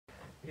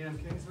Cam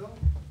Kingsville.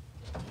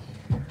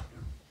 You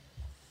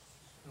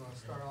want to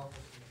start off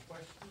with some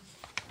questions?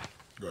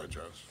 Go ahead,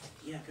 Jones.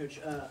 Yeah, Coach.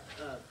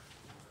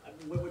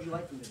 What would you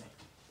like from today?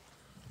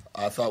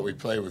 I thought we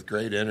played with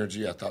great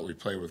energy. I thought we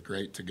played with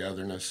great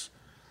togetherness.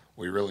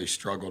 We really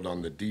struggled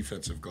on the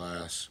defensive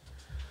glass.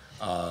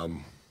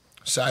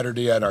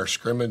 Saturday at our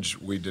scrimmage,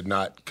 we did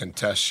not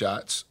contest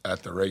shots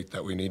at the rate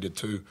that we needed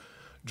to,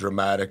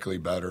 dramatically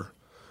better.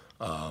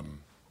 I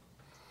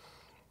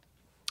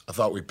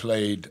thought we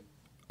played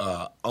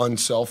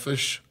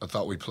unselfish. I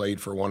thought we played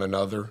for one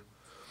another.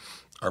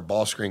 Our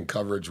ball screen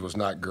coverage was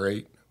not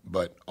great,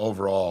 but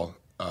overall,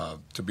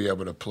 to be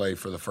able to play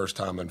for the first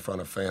time in front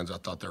of fans, I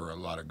thought there were a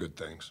lot of good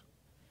things.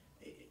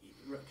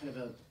 Kind of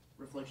a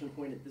reflection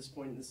point at this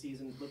point in the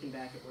season, looking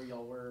back at where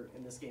y'all were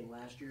in this game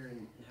last year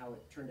and how it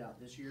turned out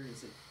this year,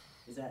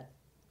 does that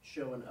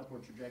show an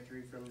upward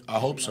trajectory from? I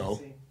hope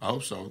so. I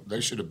hope so. They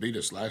should have beat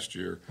us last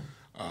year.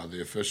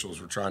 The officials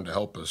were trying to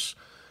help us.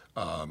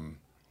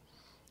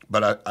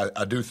 But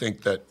I do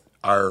think that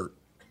our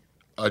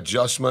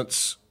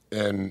adjustments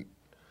in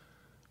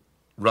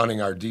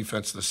running our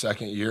defense the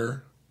second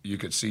year, you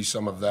could see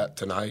some of that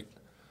tonight.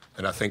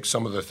 And I think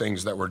some of the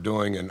things that we're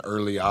doing in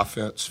early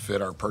offense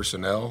fit our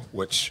personnel,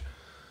 which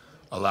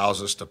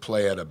allows us to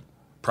play at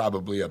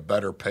probably a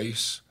better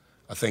pace.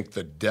 I think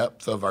the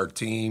depth of our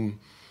team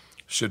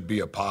should be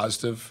a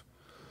positive.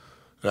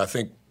 And I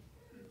think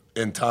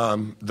in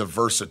time, the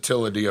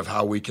versatility of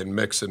how we can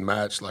mix and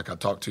match, like I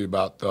talked to you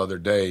about the other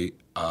day,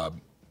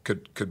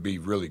 could be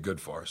really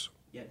good for us.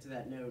 Yeah, to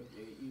that note,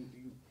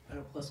 I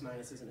know plus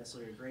minus isn't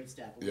necessarily a great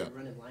stat, but when you're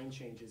running line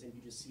changes and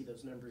you just see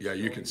those numbers. Yeah,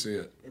 you can see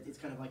it. It's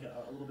kind of like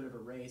a little bit of a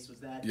race. Was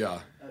that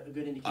a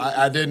good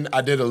indication?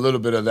 I did a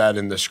little bit of that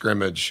in the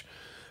scrimmage,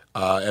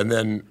 and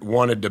then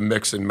wanted to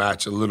mix and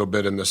match a little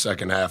bit in the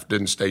second half.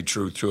 Didn't stay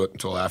true to it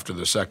until after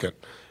the second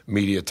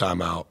media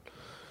timeout.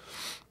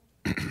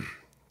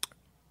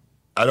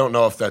 I don't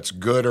know if that's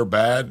good or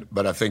bad,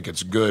 but I think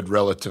it's good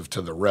relative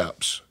to the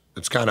reps.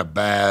 It's kind of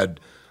bad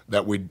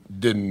that we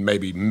didn't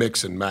maybe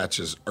mix and match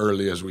as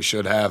early as we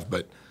should have,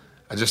 but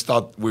I just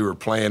thought we were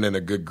playing in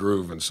a good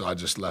groove, and so I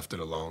just left it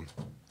alone.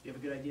 Do you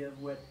have a good idea of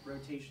what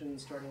rotation,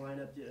 starting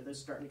lineup, are those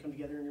starting to come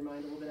together in your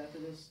mind a little bit after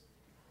this?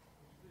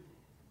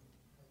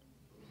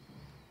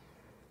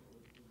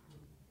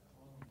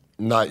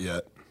 Not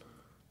yet.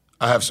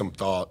 I have some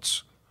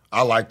thoughts.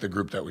 I like the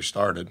group that we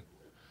started,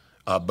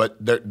 but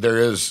there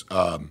is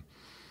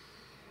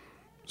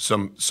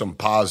some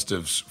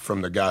positives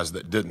from the guys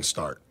that didn't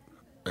start.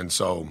 And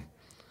so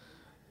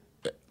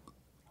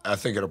I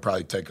think it'll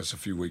probably take us a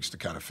few weeks to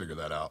kind of figure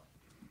that out.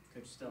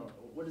 Coach Stella,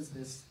 what has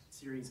this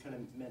series kind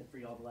of meant for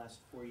y'all the last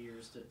 4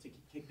 years to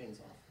kick things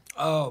off?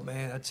 Oh,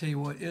 man, I tell you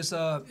what, it's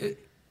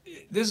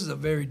this is a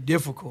very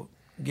difficult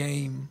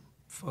game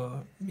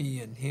for me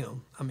and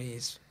him. I mean,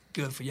 it's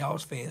good for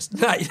y'all's fans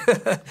tonight.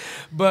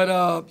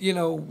 But,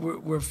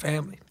 we're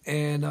family.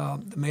 And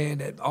the man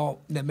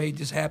that made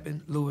this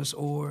happen, Louis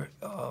Orr,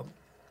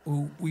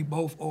 who we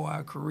both owe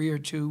our career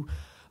to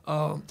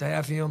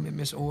have him and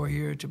Miss Orr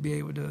here, to be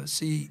able to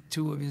see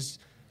two of his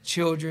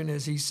children,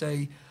 as he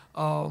say,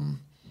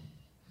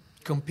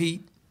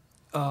 compete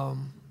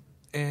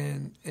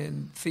and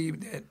see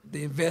that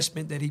the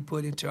investment that he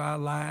put into our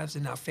lives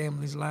and our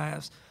families'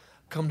 lives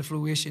come to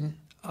fruition.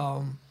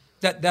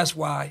 That's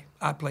why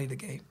I play the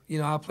game.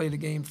 I play the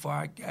game for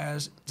our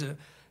guys to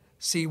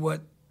see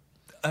what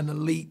an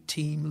elite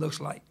team looks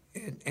like.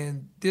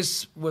 And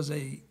this was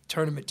a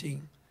tournament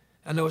team.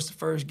 I know it's the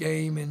first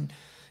game, and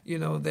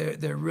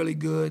they're really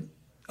good.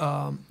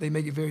 They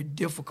make it very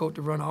difficult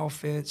to run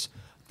offense.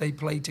 They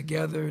play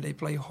together. They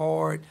play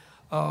hard.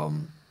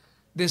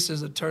 This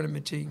is a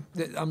tournament team.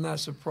 I'm not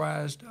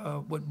surprised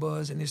what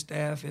Buzz and his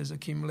staff has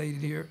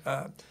accumulated here.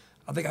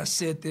 I think I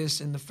said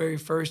this in the very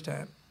first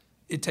time.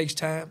 It takes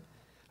time,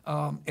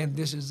 and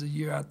this is the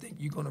year I think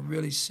you're going to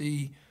really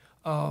see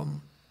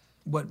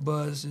what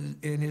Buzz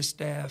and his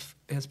staff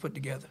has put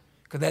together.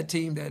 Because that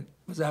team that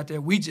was out there,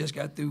 we just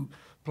got through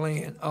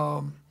playing,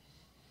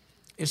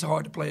 it's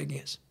hard to play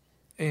against.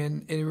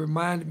 And it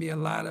reminded me a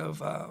lot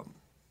of,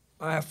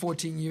 I have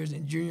 14 years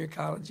in junior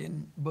college,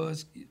 and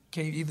Buzz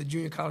came either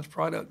junior college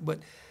product, but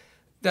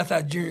that's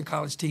how junior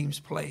college teams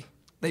play.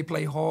 They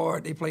play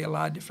hard. They play a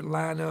lot of different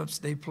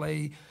lineups. They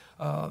play,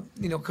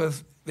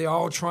 because they're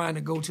all trying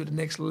to go to the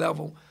next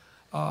level.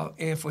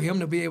 And for him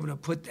to be able to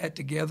put that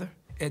together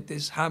at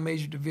this high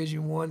major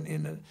Division I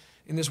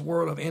in this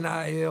world of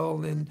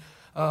NIL and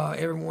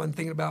everyone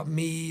thinking about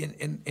me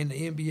and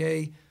the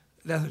NBA,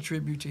 that's a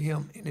tribute to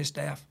him and his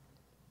staff.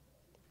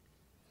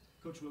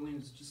 Coach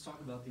Williams, just talk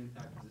about the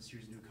impact of this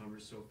year's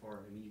newcomers so far.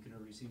 I mean, you can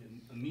already see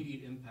an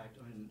immediate impact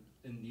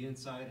in the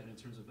inside and in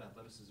terms of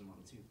athleticism on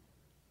the team.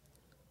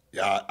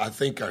 Yeah, I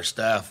think our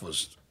staff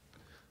was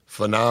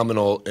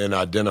phenomenal in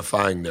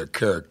identifying their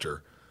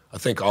character. I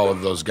think all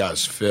of those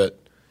guys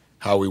fit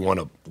how we want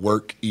to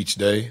work each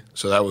day,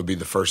 so that would be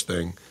the first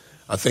thing.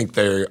 I think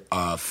they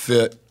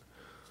fit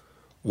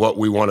what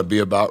we want to be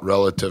about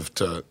relative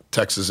to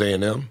Texas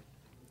A&M.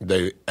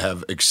 They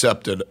have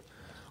accepted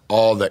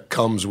all that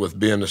comes with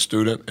being a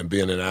student and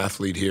being an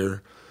athlete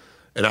here.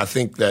 And I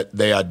think that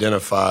they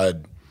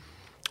identified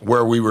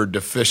where we were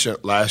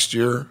deficient last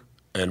year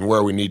and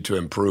where we need to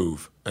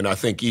improve. And I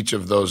think each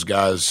of those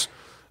guys,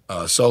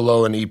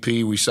 Solo and EP,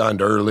 we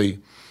signed early.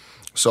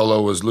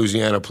 Solo was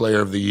Louisiana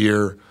Player of the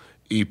Year.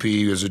 EP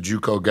is a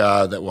JUCO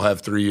guy that will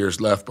have 3 years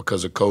left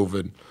because of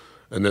COVID.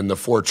 And then the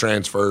 4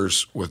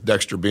 transfers, with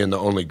Dexter being the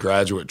only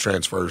graduate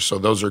transfer. So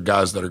those are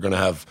guys that are going to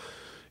have,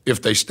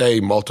 if they stay,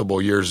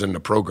 multiple years in the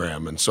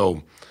program. And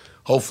so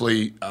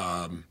hopefully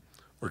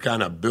we're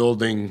kind of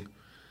building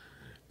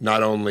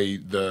not only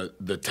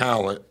the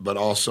talent, but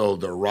also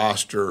the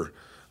roster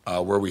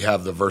where we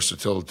have the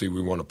versatility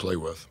we want to play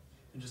with.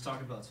 And just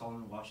talk about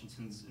Solomon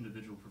Washington's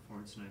individual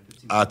performance tonight.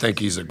 15 I think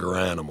he's a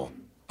animal.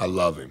 I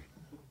love him.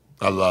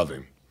 I love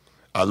him.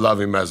 I love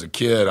him as a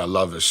kid. I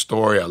love his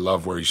story. I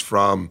love where he's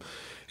from.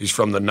 He's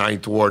from the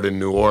 9th Ward in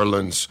New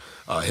Orleans.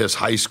 His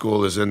high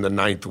school is in the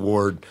 9th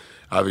Ward.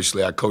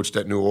 Obviously, I coached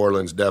at New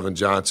Orleans. Devin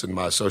Johnson,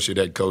 my associate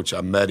head coach,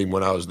 I met him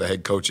when I was the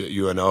head coach at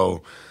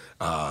UNO.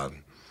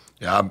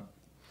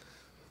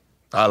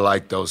 I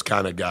like those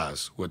kind of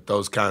guys with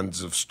those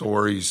kinds of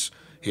stories.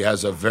 He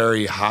has a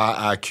very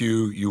high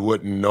IQ. You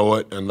wouldn't know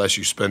it unless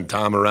you spend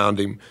time around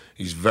him.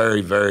 He's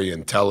very, very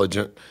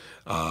intelligent.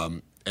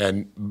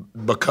 And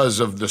because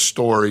of the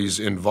stories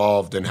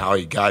involved in how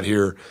he got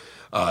here,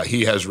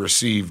 he has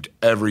received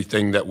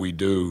everything that we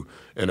do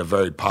in a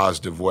very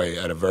positive way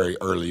at a very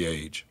early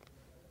age.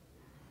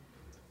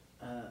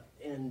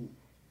 Ethan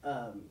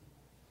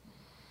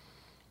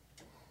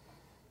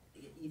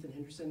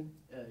Henderson,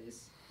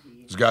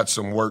 He's got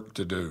some work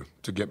to do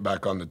to get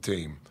back on the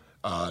team.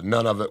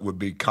 None of it would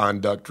be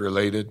conduct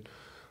related,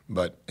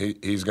 but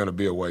he's going to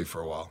be away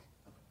for a while.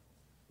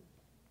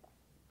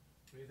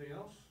 Anything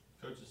else?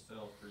 Coach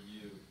Estelle, for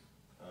you,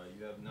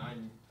 you have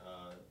 9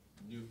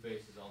 new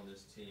faces on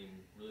this team.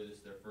 Really, this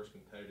is their first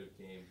competitive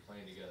game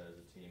playing together as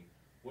a team.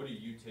 What do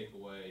you take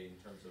away in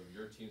terms of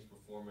your team's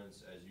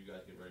performance as you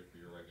guys get ready for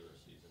your regular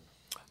season?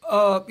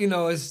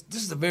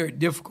 This is a very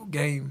difficult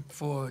game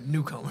for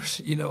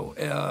newcomers.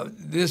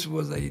 This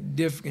was a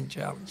difficult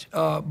challenge.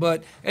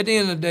 But at the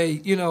end of the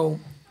day,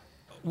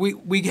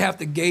 we have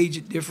to gauge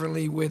it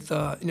differently with,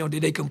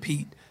 did they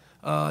compete?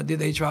 Did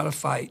they try to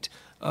fight?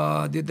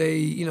 Did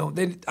they,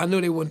 I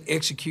know they wouldn't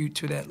execute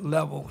to that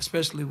level,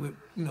 especially with,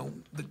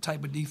 the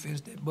type of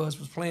defense that Buzz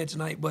was playing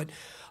tonight. But,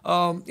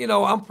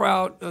 I'm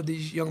proud of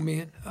these young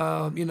men.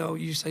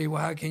 You say,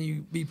 well, how can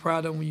you be proud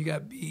of them when you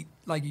got beat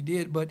like you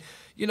did? But,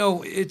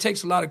 it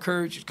takes a lot of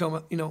courage to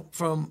come,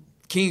 from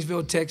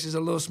Kingsville, Texas, a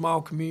little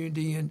small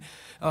community, and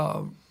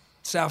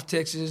South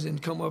Texas,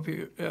 and come up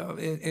here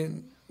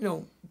and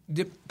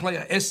play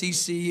a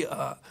SEC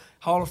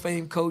Hall of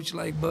Fame coach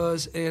like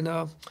Buzz.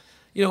 And,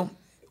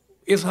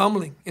 it's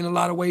humbling in a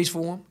lot of ways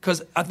for them,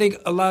 because I think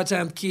a lot of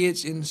times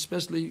kids, and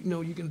especially,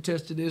 you can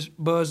attest to this,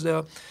 Buzz,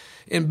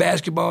 in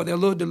basketball, they're a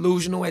little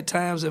delusional at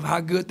times of how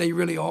good they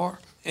really are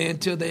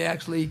until they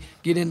actually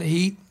get in the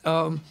heat.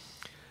 And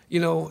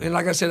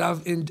like I said,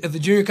 as a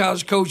junior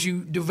college coach,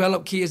 you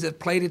develop kids that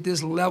played at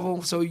this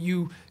level, so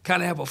you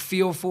kind of have a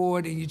feel for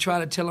it, and you try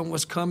to tell them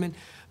what's coming.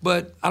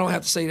 But I don't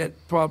have to say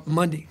that probably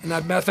Monday. And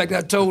as a matter of fact,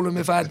 I told him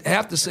if I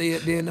have to say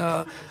it, then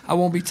I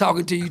won't be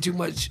talking to you too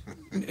much,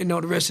 the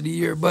rest of the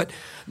year. But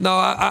no,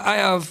 I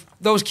have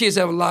those kids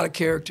have a lot of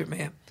character,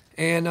 man.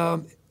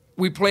 And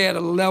we play at a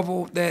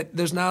level that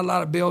there's not a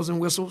lot of bells and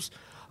whistles.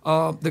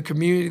 The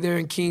community there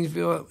in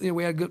Kingsville,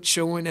 we had a good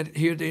showing that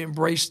here to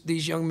embrace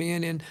these young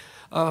men, and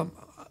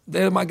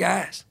they're my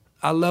guys.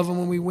 I love them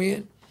when we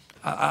win.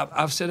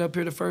 I've sat up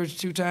here the first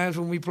 2 times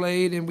when we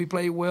played, and we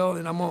played well,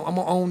 and I'm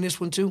gonna own this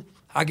one too.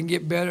 I can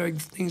get better,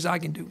 things I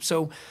can do.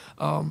 So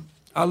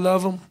I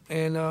love them,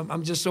 and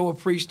I'm just so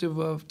appreciative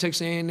of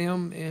Texas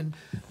A&M and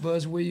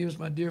Buzz Williams,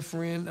 my dear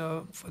friend,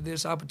 for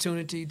this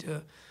opportunity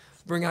to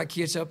bring our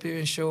kids up here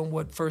and show them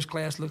what first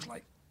class looks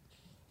like.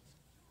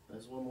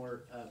 There's one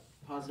more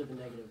positive and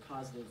negative.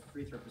 Positive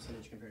free throw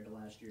percentage compared to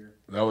last year.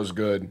 That was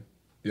good.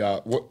 Yeah.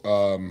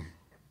 85%?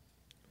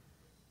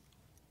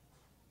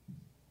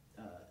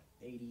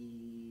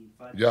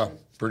 Yeah,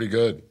 pretty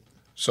good.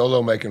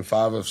 Solo making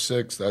 5 of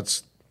 6.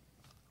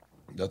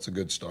 That's a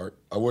good start.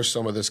 I wish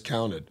some of this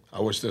counted.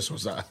 I wish this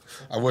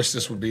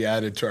would be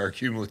added to our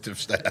cumulative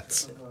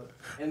stats.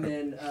 And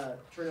then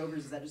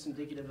turnovers, is that just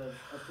indicative of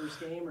first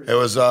game? Or It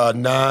was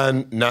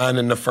 9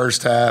 in the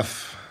first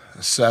half,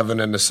 7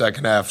 in the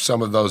second half.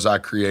 Some of those I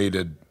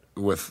created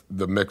with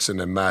the mixing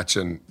and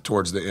matching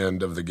towards the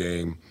end of the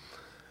game.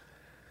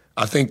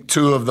 I think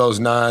 2 of those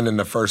 9 in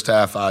the first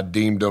half, I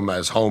deemed them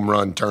as home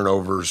run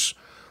turnovers.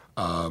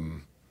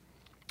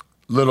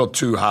 Little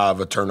too high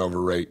of a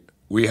turnover rate.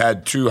 We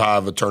had too high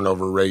of a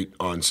turnover rate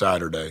on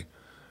Saturday.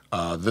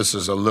 This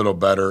is a little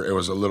better. It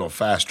was a little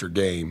faster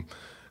game,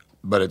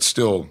 but it's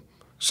still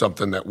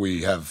something that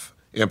we have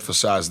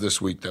emphasized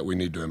this week that we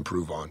need to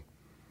improve on.